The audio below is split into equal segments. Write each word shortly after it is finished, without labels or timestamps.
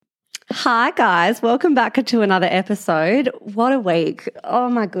Hi guys, welcome back to another episode. What a week. Oh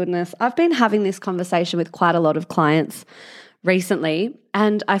my goodness. I've been having this conversation with quite a lot of clients recently,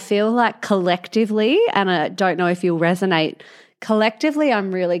 and I feel like collectively, and I don't know if you'll resonate, collectively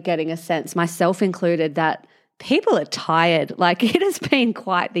I'm really getting a sense, myself included, that people are tired. Like, it has been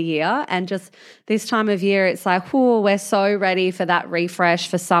quite the year, and just this time of year it's like, whoo, we're so ready for that refresh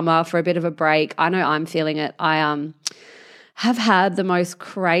for summer, for a bit of a break. I know I'm feeling it. I have had the most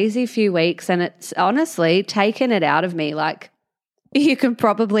crazy few weeks, and it's honestly taken it out of me. Like, you can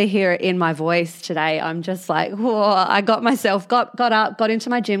probably hear it in my voice today. I'm just like, whoa, I got up, got into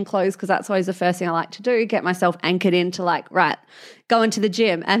my gym clothes, because that's always the first thing I like to do, get myself anchored into like, right, go into the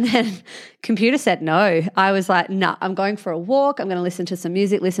gym. And then computer said no. I was like, nah, I'm going for a walk. I'm going to listen to some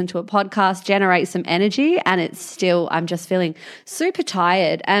music, listen to a podcast, generate some energy. And it's still, I'm just feeling super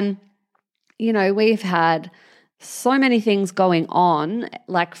tired. And, you know, we've had so many things going on,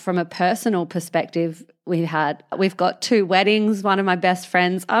 like from a personal perspective. We've got 2 weddings, one of my best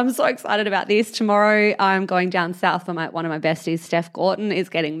friends. I'm so excited about this. Tomorrow I'm going down south for one of my besties, Steph Gorton, is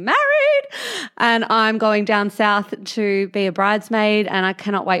getting married, and I'm going down south to be a bridesmaid, and I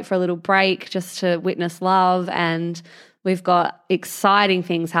cannot wait for a little break just to witness love. And we've got exciting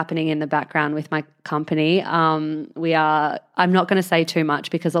things happening in the background with my company. I'm not going to say too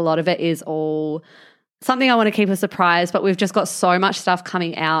much because a lot of it is all something I want to keep a surprise, but we've just got so much stuff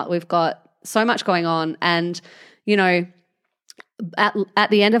coming out. We've got so much going on. And, you know,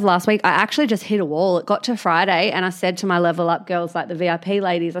 at the end of last week, I actually just hit a wall. It got to Friday, and I said to my Level Up girls, like the VIP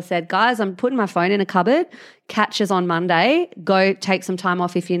ladies, I said, guys, I'm putting my phone in a cupboard. Catches on Monday. Go take some time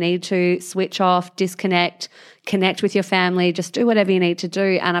off if you need to. Switch off, disconnect, connect with your family, just do whatever you need to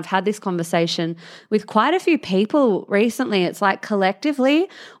do. And I've had this conversation with quite a few people recently. It's like collectively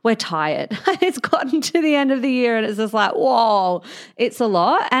we're tired. It's gotten to the end of the year and it's just like, whoa, it's a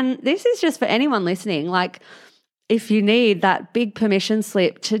lot. And this is just for anyone listening. Like, if you need that big permission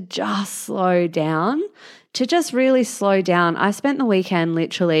slip to just slow down, to just really slow down. I spent the weekend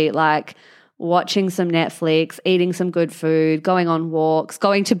literally like watching some Netflix, eating some good food, going on walks,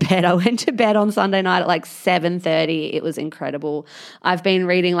 going to bed. I went to bed on Sunday night at like 7:30. It was incredible. I've been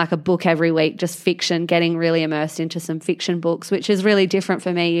reading like a book every week, just fiction, getting really immersed into some fiction books, which is really different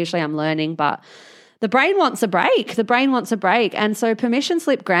for me. Usually I'm learning, but the brain wants a break. And so permission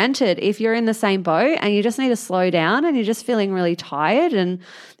slip granted if you're in the same boat and you just need to slow down and you're just feeling really tired and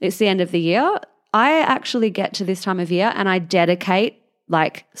it's the end of the year. I actually get to this time of year and I dedicate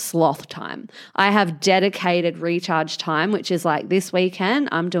like sloth time. I have dedicated recharge time, which is like this weekend,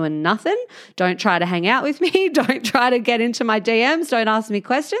 I'm doing nothing. Don't try to hang out with me. Don't try to get into my DMs. Don't ask me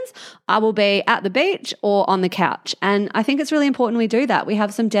questions. I will be at the beach or on the couch. And I think it's really important we do that. We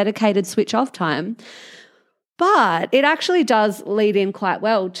have some dedicated switch off time. But it actually does lead in quite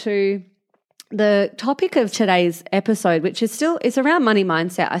well to the topic of today's episode, which is it's around money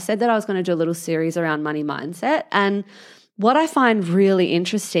mindset. I said that I was going to do a little series around money mindset. And what I find really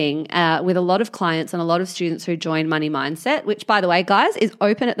interesting with a lot of clients and a lot of students who join Money Mindset, which, by the way, guys, is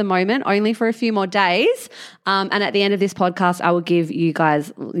open at the moment only for a few more days. And at the end of this podcast, I will give you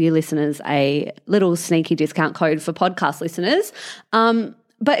guys, you listeners, a little sneaky discount code for podcast listeners.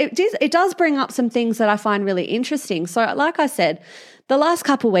 But it does bring up some things that I find really interesting. So like I said, the last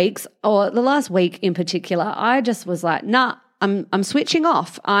couple of weeks, or the last week in particular, I just was like, nah, I'm switching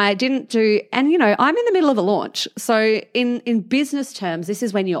off. I didn't do, and you know, I'm in the middle of a launch. So in business terms, this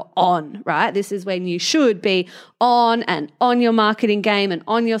is when you're on, right? This is when you should be on and on your marketing game and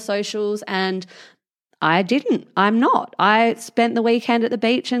on your socials. And I didn't. I'm not. I spent the weekend at the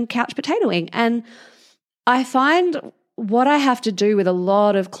beach and couch potatoing. And I find what I have to do with a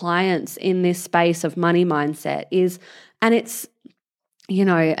lot of clients in this space of money mindset is, and it's, you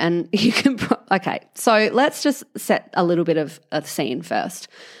know, and you can, okay, so let's just set a little bit of a scene first.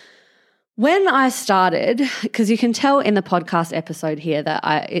 When I started, because you can tell in the podcast episode here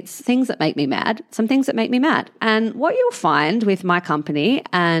that it's things that make me mad, some things that make me mad. And what you'll find with my company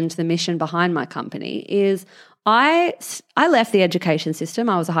and the mission behind my company is I left the education system.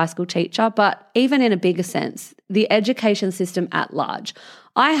 I was a high school teacher, but even in a bigger sense, the education system at large.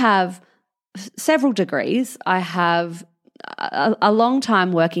 I have several degrees. I have a long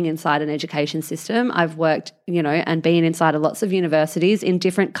time working inside an education system. I've worked, you know, and been inside of lots of universities in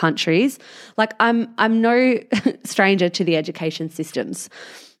different countries. Like I'm no stranger to the education systems.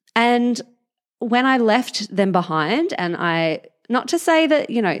 And when I left them behind, and not to say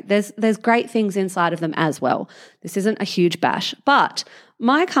that, you know, there's great things inside of them as well. This isn't a huge bash, but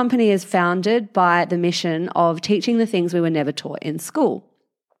my company is founded by the mission of teaching the things we were never taught in school.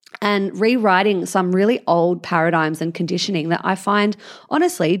 and rewriting some really old paradigms and conditioning that I find,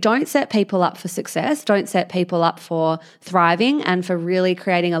 honestly, don't set people up for success, don't set people up for thriving and for really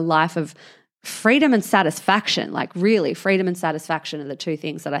creating a life of freedom and satisfaction. Like really, freedom and satisfaction are the two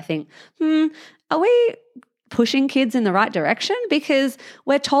things that I think, are we pushing kids in the right direction? Because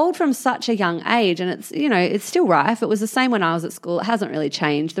we're told from such a young age, and it's, it's still rife. It was the same when I was at school. It hasn't really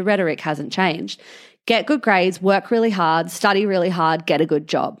changed. The rhetoric hasn't changed. Get good grades, work really hard, study really hard, get a good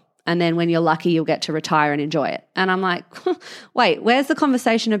job. And then when you're lucky, you'll get to retire and enjoy it. And I'm like, wait, where's the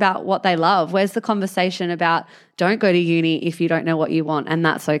conversation about what they love? Where's the conversation about don't go to uni if you don't know what you want and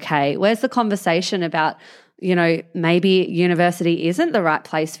that's okay? Where's the conversation about, maybe university isn't the right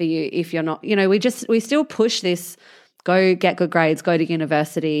place for you if you're not, we still push this, go get good grades, go to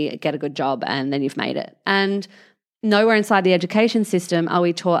university, get a good job, and then you've made it. And nowhere inside the education system are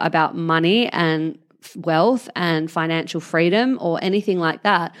we taught about money and wealth and financial freedom or anything like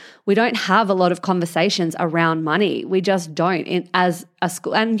that. We don't have a lot of conversations around money. We just don't as a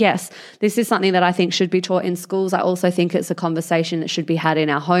school. And yes, this is something that I think should be taught in schools. I also think it's a conversation that should be had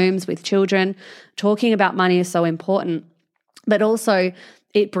in our homes with children. Talking about money is so important, but also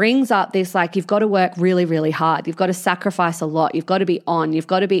it brings up this, like, you've got to work really, really hard. You've got to sacrifice a lot. You've got to be on. You've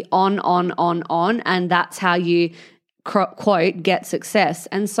got to be on. And that's how you, quote, get success.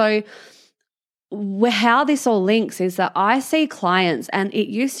 And so how this all links is that I see clients, and it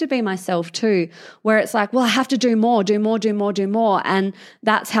used to be myself too, where it's like, well, I have to do more. And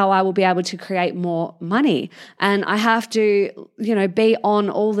that's how I will be able to create more money. And I have to, be on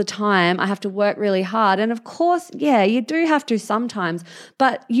all the time. I have to work really hard. And of course, yeah, you do have to sometimes,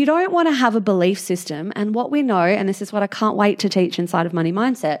 but you don't want to have a belief system. And what we know, and this is what I can't wait to teach inside of Money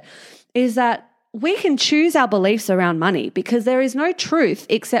Mindset, is that we can choose our beliefs around money because there is no truth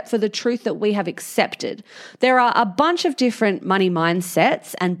except for the truth that we have accepted. There are a bunch of different money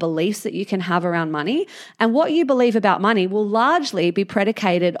mindsets and beliefs that you can have around money. And what you believe about money will largely be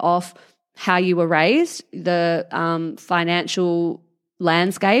predicated off how you were raised, the financial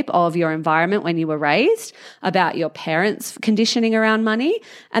landscape of your environment when you were raised, about your parents' conditioning around money.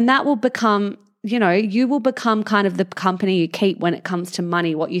 And that will become, you will become kind of the company you keep when it comes to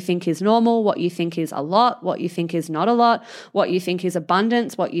money, what you think is normal, what you think is a lot, what you think is not a lot, what you think is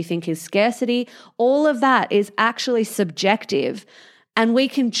abundance, what you think is scarcity. All of that is actually subjective. And we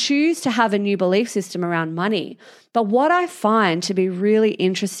can choose to have a new belief system around money. But what I find to be really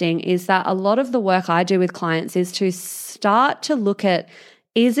interesting is that a lot of the work I do with clients is to start to look at,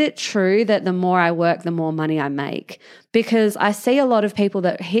 is it true that the more I work, the more money I make? Because I see a lot of people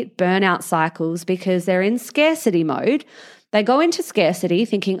that hit burnout cycles because they're in scarcity mode. They go into scarcity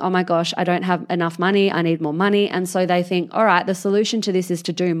thinking, oh my gosh, I don't have enough money, I need more money. And so they think, all right, the solution to this is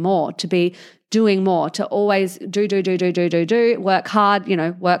to do more, to be doing more, to always do, work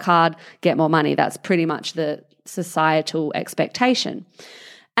hard, get more money. That's pretty much the societal expectation.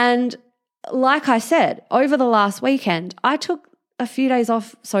 And like I said, over the last weekend, I took a few days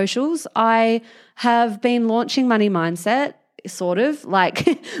off socials. I have been launching Money Mindset, sort of.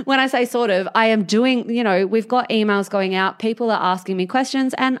 Like when I say sort of, I am doing, we've got emails going out, people are asking me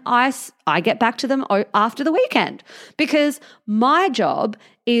questions, and I get back to them after the weekend, because my job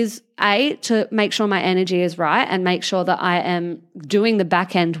is to make sure my energy is right and make sure that I am doing the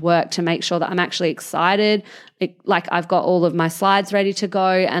back end work to make sure that I'm actually excited, like I've got all of my slides ready to go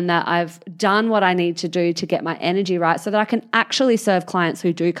and that I've done what I need to do to get my energy right so that I can actually serve clients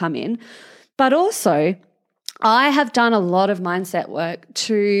who do come in. But also, I have done a lot of mindset work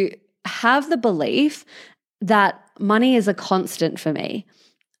to have the belief that money is a constant for me,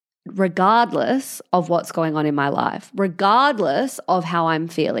 regardless of what's going on in my life, regardless of how I'm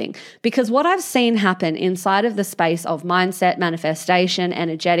feeling. Because what I've seen happen inside of the space of mindset, manifestation,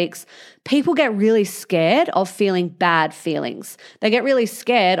 energetics, people get really scared of feeling bad feelings. They get really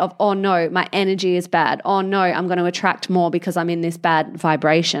scared of, oh no, my energy is bad. Oh no, I'm going to attract more because I'm in this bad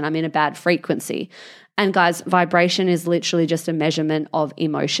vibration. I'm in a bad frequency. And guys, vibration is literally just a measurement of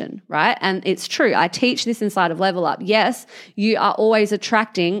emotion, right? And it's true. I teach this inside of Level Up. Yes, you are always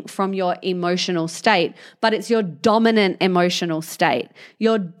attracting from your emotional state, but it's your dominant emotional state,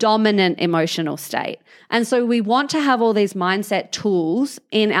 And so we want to have all these mindset tools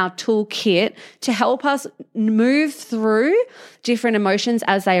in our toolkit to help us move through different emotions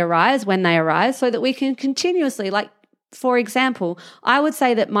as they arise, when they arise, so that we can continuously, like, for example, I would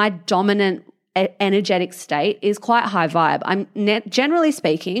say that my dominant energetic state is quite high vibe. I'm generally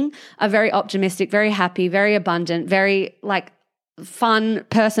speaking a very optimistic, very happy, very abundant, very fun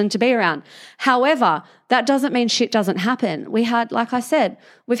person to be around. However, that doesn't mean shit doesn't happen. We had, like I said,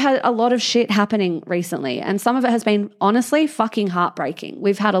 we've had a lot of shit happening recently, and some of it has been honestly fucking heartbreaking.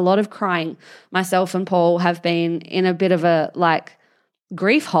 We've had a lot of crying. Myself and Paul have been in a bit of a like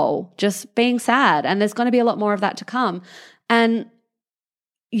grief hole, just being sad, and there's going to be a lot more of that to come. And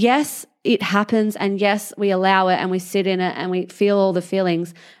yes, it happens, and yes, we allow it and we sit in it and we feel all the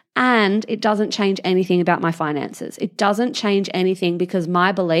feelings. And it doesn't change anything about my finances. It doesn't change anything because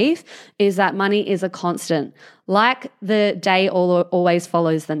my belief is that money is a constant. Like the day always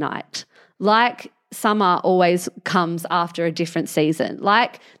follows the night. Like summer always comes after a different season.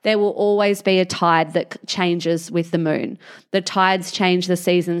 Like there will always be a tide that changes with the moon. The tides change, the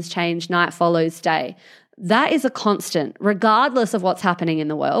seasons change, night follows day. That is a constant, regardless of what's happening in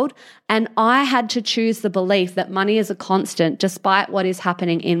the world. And I had to choose the belief that money is a constant despite what is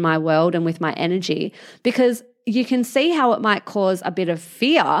happening in my world and with my energy, because you can see how it might cause a bit of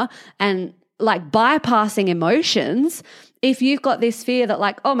fear and like bypassing emotions. If you've got this fear that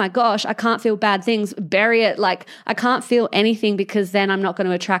like, oh my gosh, I can't feel bad things, bury it. Like I can't feel anything because then I'm not going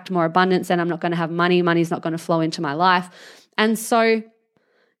to attract more abundance and I'm not going to have money. Money's not going to flow into my life. And so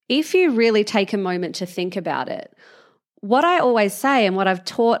if you really take a moment to think about it, what I always say and what I've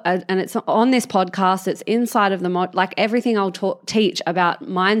taught, and it's on this podcast, it's inside of like everything I'll teach about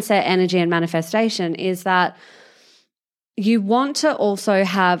mindset, energy, and manifestation, is that you want to also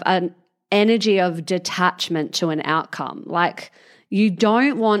have an energy of detachment to an outcome. Like you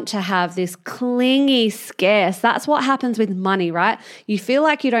don't want to have this clingy, scarce. That's what happens with money, right? You feel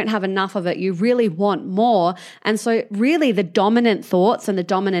like you don't have enough of it. You really want more. And so really the dominant thoughts and the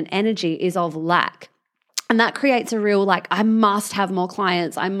dominant energy is of lack. And that creates a real like, I must have more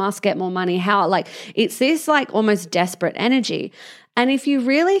clients. I must get more money. How? Like it's this like almost desperate energy. And if you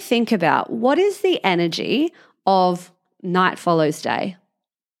really think about what is the energy of night follows day,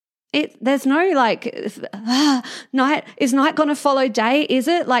 there's no like night going to follow day, is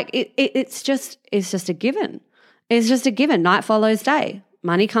it? Like it's just a given. It's just a given. Night follows day.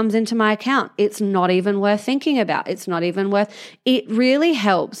 Money comes into my account. It's not even worth thinking about. It's not even worth. It really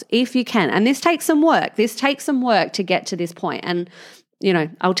helps if you can. And this takes some work. This takes some work to get to this point. And you know,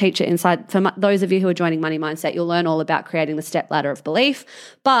 I'll teach it inside. For those of you who are joining Money Mindset, you'll learn all about creating the step ladder of belief.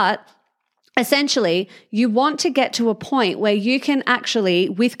 But essentially, you want to get to a point where you can actually,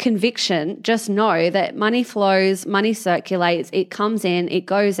 with conviction, just know that money flows, money circulates, it comes in, it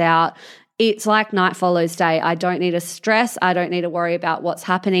goes out. It's like night follows day. I don't need to stress. I don't need to worry about what's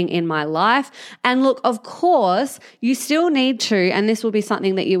happening in my life. And look, of course, you still need to, and this will be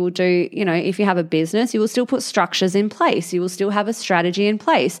something that you will do, you know, if you have a business, you will still put structures in place. You will still have a strategy in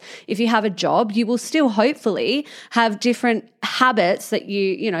place. If you have a job, you will still hopefully have different habits that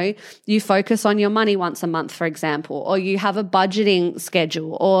you focus on your money once a month, for example, or you have a budgeting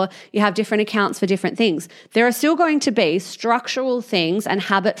schedule, or you have different accounts for different things. There are still going to be structural things and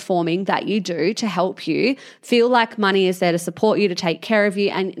habit forming that you do to help you feel like money is there to support you, to take care of you,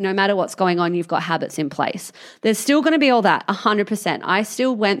 and no matter what's going on, you've got habits in place. There's still going to be all that, 100%. I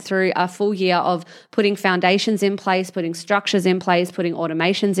still went through a full year of putting foundations in place, putting structures in place, putting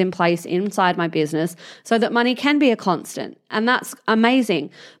automations in place inside my business so that money can be a constant. And that's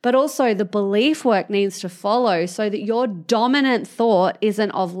amazing. But also the belief work needs to follow so that your dominant thought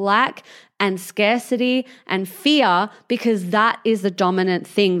isn't of lack and scarcity and fear, because that is the dominant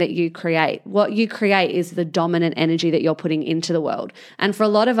thing that you create. What you create is the dominant energy that you're putting into the world. And for a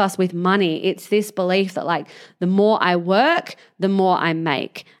lot of us with money, it's this belief that like the more I work, the more I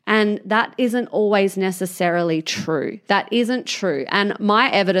make. And that isn't always necessarily true. That isn't true. And my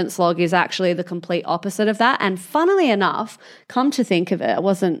evidence log is actually the complete opposite of that. And funnily enough, come to think of it,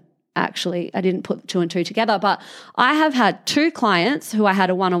 I didn't put two and two together, but I have had 2 clients who I had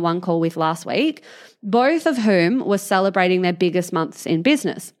a one-on-one call with last week, both of whom were celebrating their biggest months in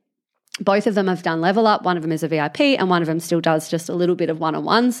business. Both of them have done Level Up. One of them is a VIP and one of them still does just a little bit of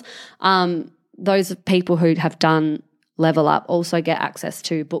one-on-ones. Those people who have done Level Up also get access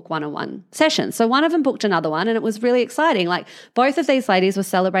to book one-on-one sessions. So one of them booked another one and it was really exciting. Like both of these ladies were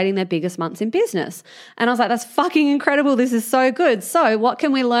celebrating their biggest months in business. And I was like, that's fucking incredible. This is so good. So what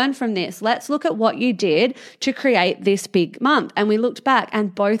can we learn from this? Let's look at what you did to create this big month. And we looked back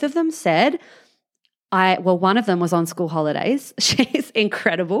and both of them said, one of them was on school holidays. She's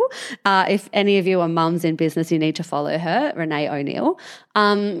incredible. If any of you are mums in business, you need to follow her, Renee O'Neill.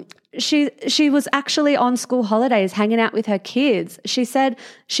 She was actually on school holidays hanging out with her kids. She said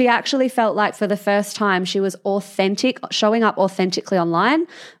she actually felt like for the first time she was authentic, showing up authentically online,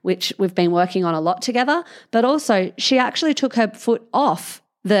 which we've been working on a lot together, but also she actually took her foot off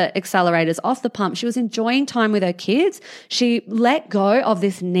the accelerators, off the pump. She was enjoying time with her kids. She let go of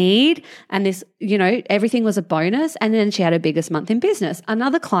this need and this, everything was a bonus. And then she had her biggest month in business.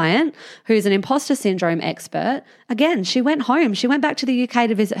 Another client who's an imposter syndrome expert, again, she went home. She went back to the UK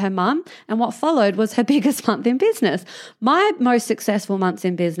to visit her mum. And what followed was her biggest month in business. My most successful months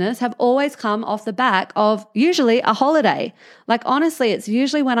in business have always come off the back of usually a holiday. Like honestly, it's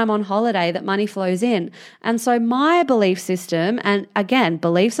usually when I'm on holiday that money flows in. And so my belief system, and again,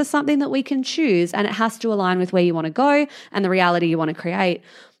 beliefs are something that we can choose and it has to align with where you want to go and the reality you want to create.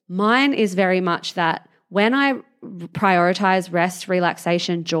 Mine is very much that when I prioritize rest,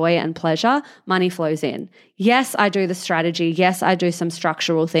 relaxation, joy, and pleasure, money flows in. Yes, I do the strategy. Yes, I do some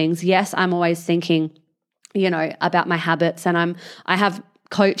structural things. Yes, I'm always thinking, about my habits, and I have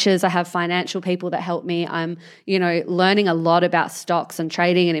coaches, I have financial people that help me. I'm, learning a lot about stocks and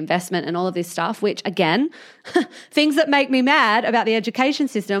trading and investment and all of this stuff, which again, things that make me mad about the education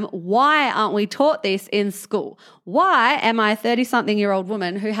system. Why aren't we taught this in school? Why am I a 30-something-year-old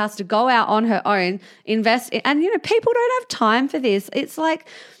woman who has to go out on her own, invest in, and, people don't have time for this. It's like,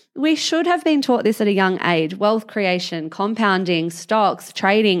 we should have been taught this at a young age, wealth creation, compounding, stocks,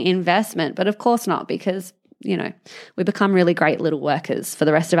 trading, investment, but of course not, because we become really great little workers for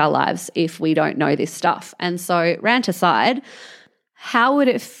the rest of our lives if we don't know this stuff. And so, rant aside, how would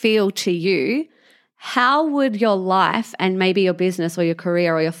it feel to you? How would your life and maybe your business or your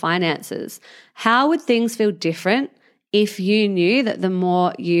career or your finances, how would things feel different if you knew that the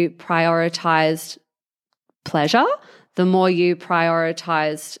more you prioritized pleasure, the more you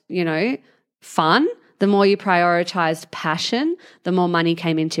prioritized, fun, the more you prioritized passion, the more money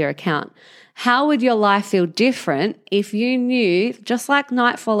came into your account? How would your life feel different if you knew, just like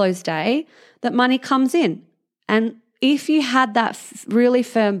night follows day, that money comes in? And if you had that really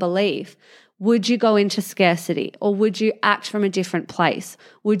firm belief, would you go into scarcity or would you act from a different place?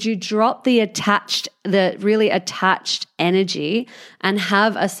 Would you drop the really attached energy and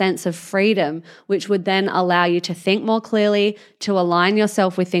have a sense of freedom, which would then allow you to think more clearly, to align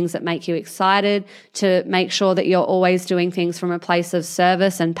yourself with things that make you excited, to make sure that you're always doing things from a place of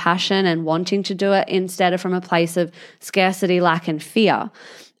service and passion and wanting to do it instead of from a place of scarcity, lack, and fear?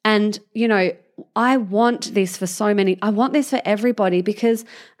 And, I want this for everybody because,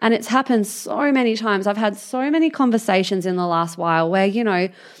 and it's happened so many times. I've had so many conversations in the last while where,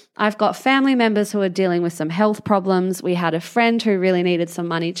 I've got family members who are dealing with some health problems. We had a friend who really needed some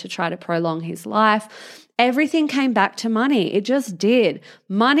money to try to prolong his life. Everything came back to money. It just did.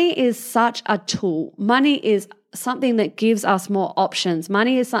 Money is such a tool. Money is something that gives us more options.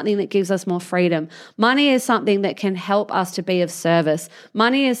 Money is something that gives us more freedom. Money is something that can help us to be of service.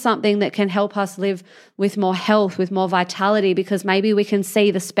 Money is something that can help us live with more health, with more vitality, because maybe we can see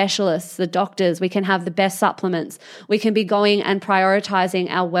the specialists, the doctors, we can have the best supplements. We can be going and prioritizing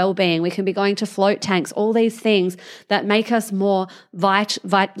our well-being. We can be going to float tanks, all these things that make us more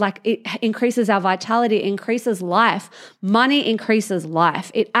like it increases our vitality, increases life. Money increases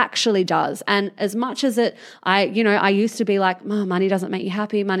life. It actually does. And as much as I used to be like, oh, money doesn't make you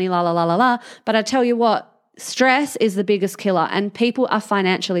happy, money, la, la, la, la, la. But I tell you what, stress is the biggest killer, and people are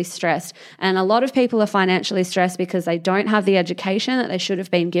financially stressed. And a lot of people are financially stressed because they don't have the education that they should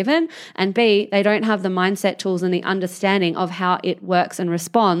have been given. And B, they don't have the mindset tools and the understanding of how it works and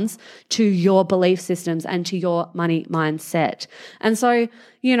responds to your belief systems and to your money mindset. And so,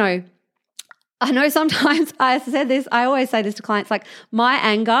 I know sometimes I always say this to clients, like my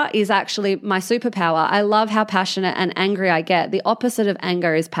anger is actually my superpower. I love how passionate and angry I get. The opposite of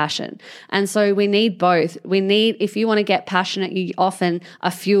anger is passion. And so we need both. If you want to get passionate, you often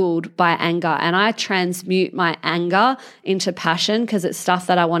are fueled by anger. And I transmute my anger into passion because it's stuff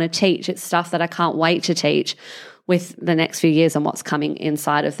that I want to teach. It's stuff that I can't wait to teach with the next few years and what's coming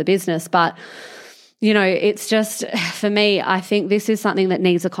inside of the business. But it's just, for me, I think this is something that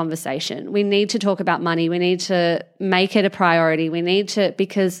needs a conversation. We need to talk about money. We need to make it a priority.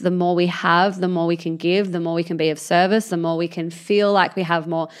 Because the more we have, the more we can give, the more we can be of service, the more we can feel like we have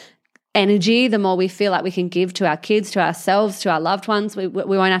more energy, the more we feel like we can give to our kids, to ourselves, to our loved ones. We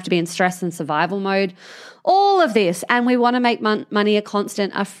won't have to be in stress and survival mode. All of this. And we want to make money a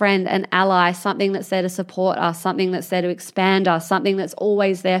constant, a friend, an ally, something that's there to support us, something that's there to expand us, something that's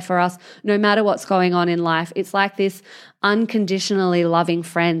always there for us, no matter what's going on in life. It's like this unconditionally loving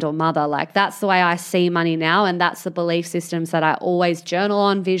friend or mother. Like that's the way I see money now. And that's the belief systems that I always journal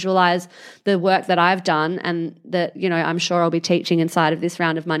on, visualize, the work that I've done, and that, I'm sure I'll be teaching inside of this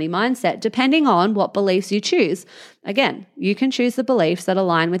round of money mindset, depending on what beliefs you choose. Again, you can choose the beliefs that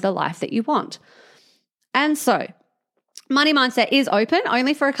align with the life that you want. And so Money Mindset is open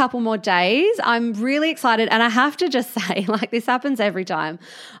only for a couple more days. I'm really excited. And I have to just say, like, this happens every time.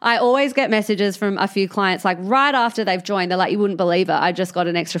 I always get messages from a few clients, like right after they've joined, they're like, you wouldn't believe it. I just got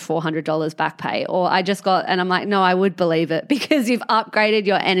an extra $400 back pay. Or and I'm like, no, I would believe it because you've upgraded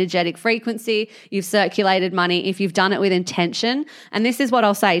your energetic frequency. You've circulated money. If you've done it with intention. And this is what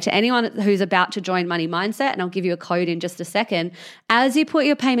I'll say to anyone who's about to join Money Mindset, and I'll give you a code in just a second. As you put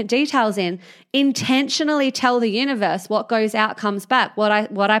your payment details in, intentionally tell the universe what goes out comes back. What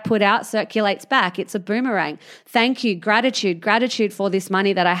I put out circulates back. It's a boomerang. Thank you. Gratitude for this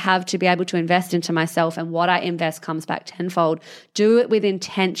money that I have to be able to invest into myself, and what I invest comes back tenfold. Do it with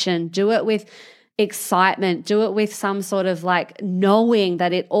intention. Do it with excitement. Do it with some sort of like knowing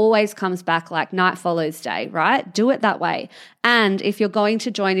that it always comes back like night follows day, right? Do it that way. And if you're going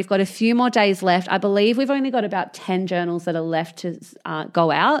to join, you've got a few more days left. I believe we've only got about 10 journals that are left to go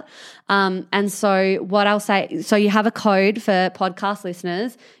out. And so what I'll say, so you have a code for podcast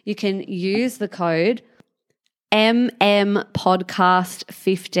listeners. You can use the code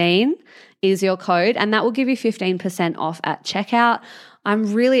MMPodcast15 is your code, and that will give you 15% off at checkout.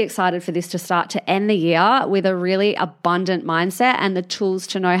 I'm really excited for this to start to end the year with a really abundant mindset and the tools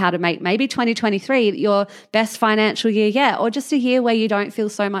to know how to make maybe 2023 your best financial year yet, or just a year where you don't feel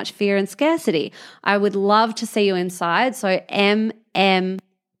so much fear and scarcity. I would love to see you inside. So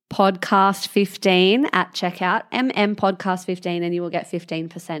MMPodcast15 at checkout, MMPodcast15, and you will get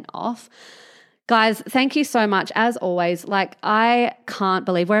 15% off. Guys, thank you so much. As always, like, I can't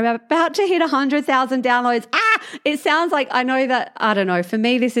believe we're about to hit 100,000 downloads. It sounds like, I know that, I don't know, for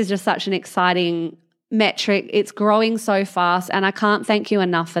me, this is just such an exciting metric. It's growing so fast, and I can't thank you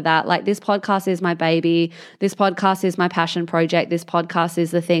enough for that. Like, this podcast is my baby. This podcast is my passion project. This podcast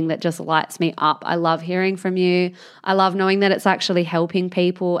is the thing that just lights me up. I love hearing from you. I love knowing that it's actually helping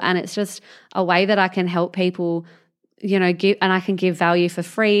people, and it's just a way that I can help people, give, and I can give value for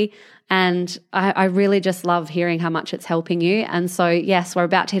free. And I really just love hearing how much it's helping you. And so, yes, we're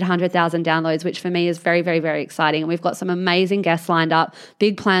about to hit 100,000 downloads, which for me is very, very, very exciting. And we've got some amazing guests lined up,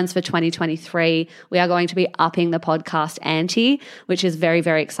 big plans for 2023. We are going to be upping the podcast ante, which is very,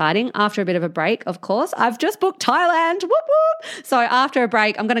 very exciting. After a bit of a break, of course, I've just booked Thailand. Whoop, whoop. So after a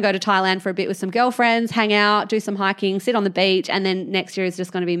break, I'm going to go to Thailand for a bit with some girlfriends, hang out, do some hiking, sit on the beach. And then next year is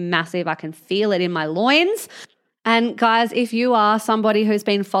just going to be massive. I can feel it in my loins. And guys, if you are somebody who's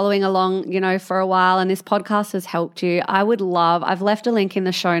been following along, for a while and this podcast has helped you, I've left a link in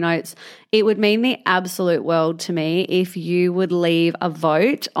the show notes. It would mean the absolute world to me if you would leave a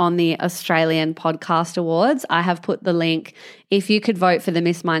vote on the Australian Podcast Awards. I have put the link. If you could vote for the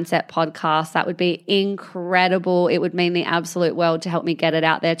Miss Mindset podcast, that would be incredible. It would mean the absolute world to help me get it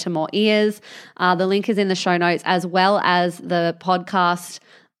out there to more ears. The link is in the show notes, as well as the podcast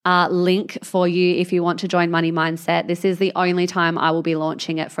link for you if you want to join Money Mindset. This is the only time I will be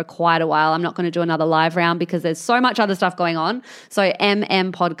launching it for quite a while. I'm not going to do another live round because there's so much other stuff going on. So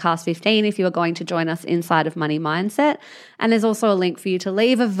MMPodcast15 if you are going to join us inside of Money Mindset. And there's also a link for you to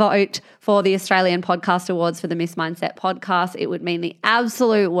leave a vote for the Australian Podcast Awards for the Miss Mindset podcast. It would mean the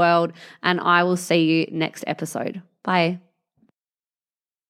absolute world, and I will see you next episode. Bye.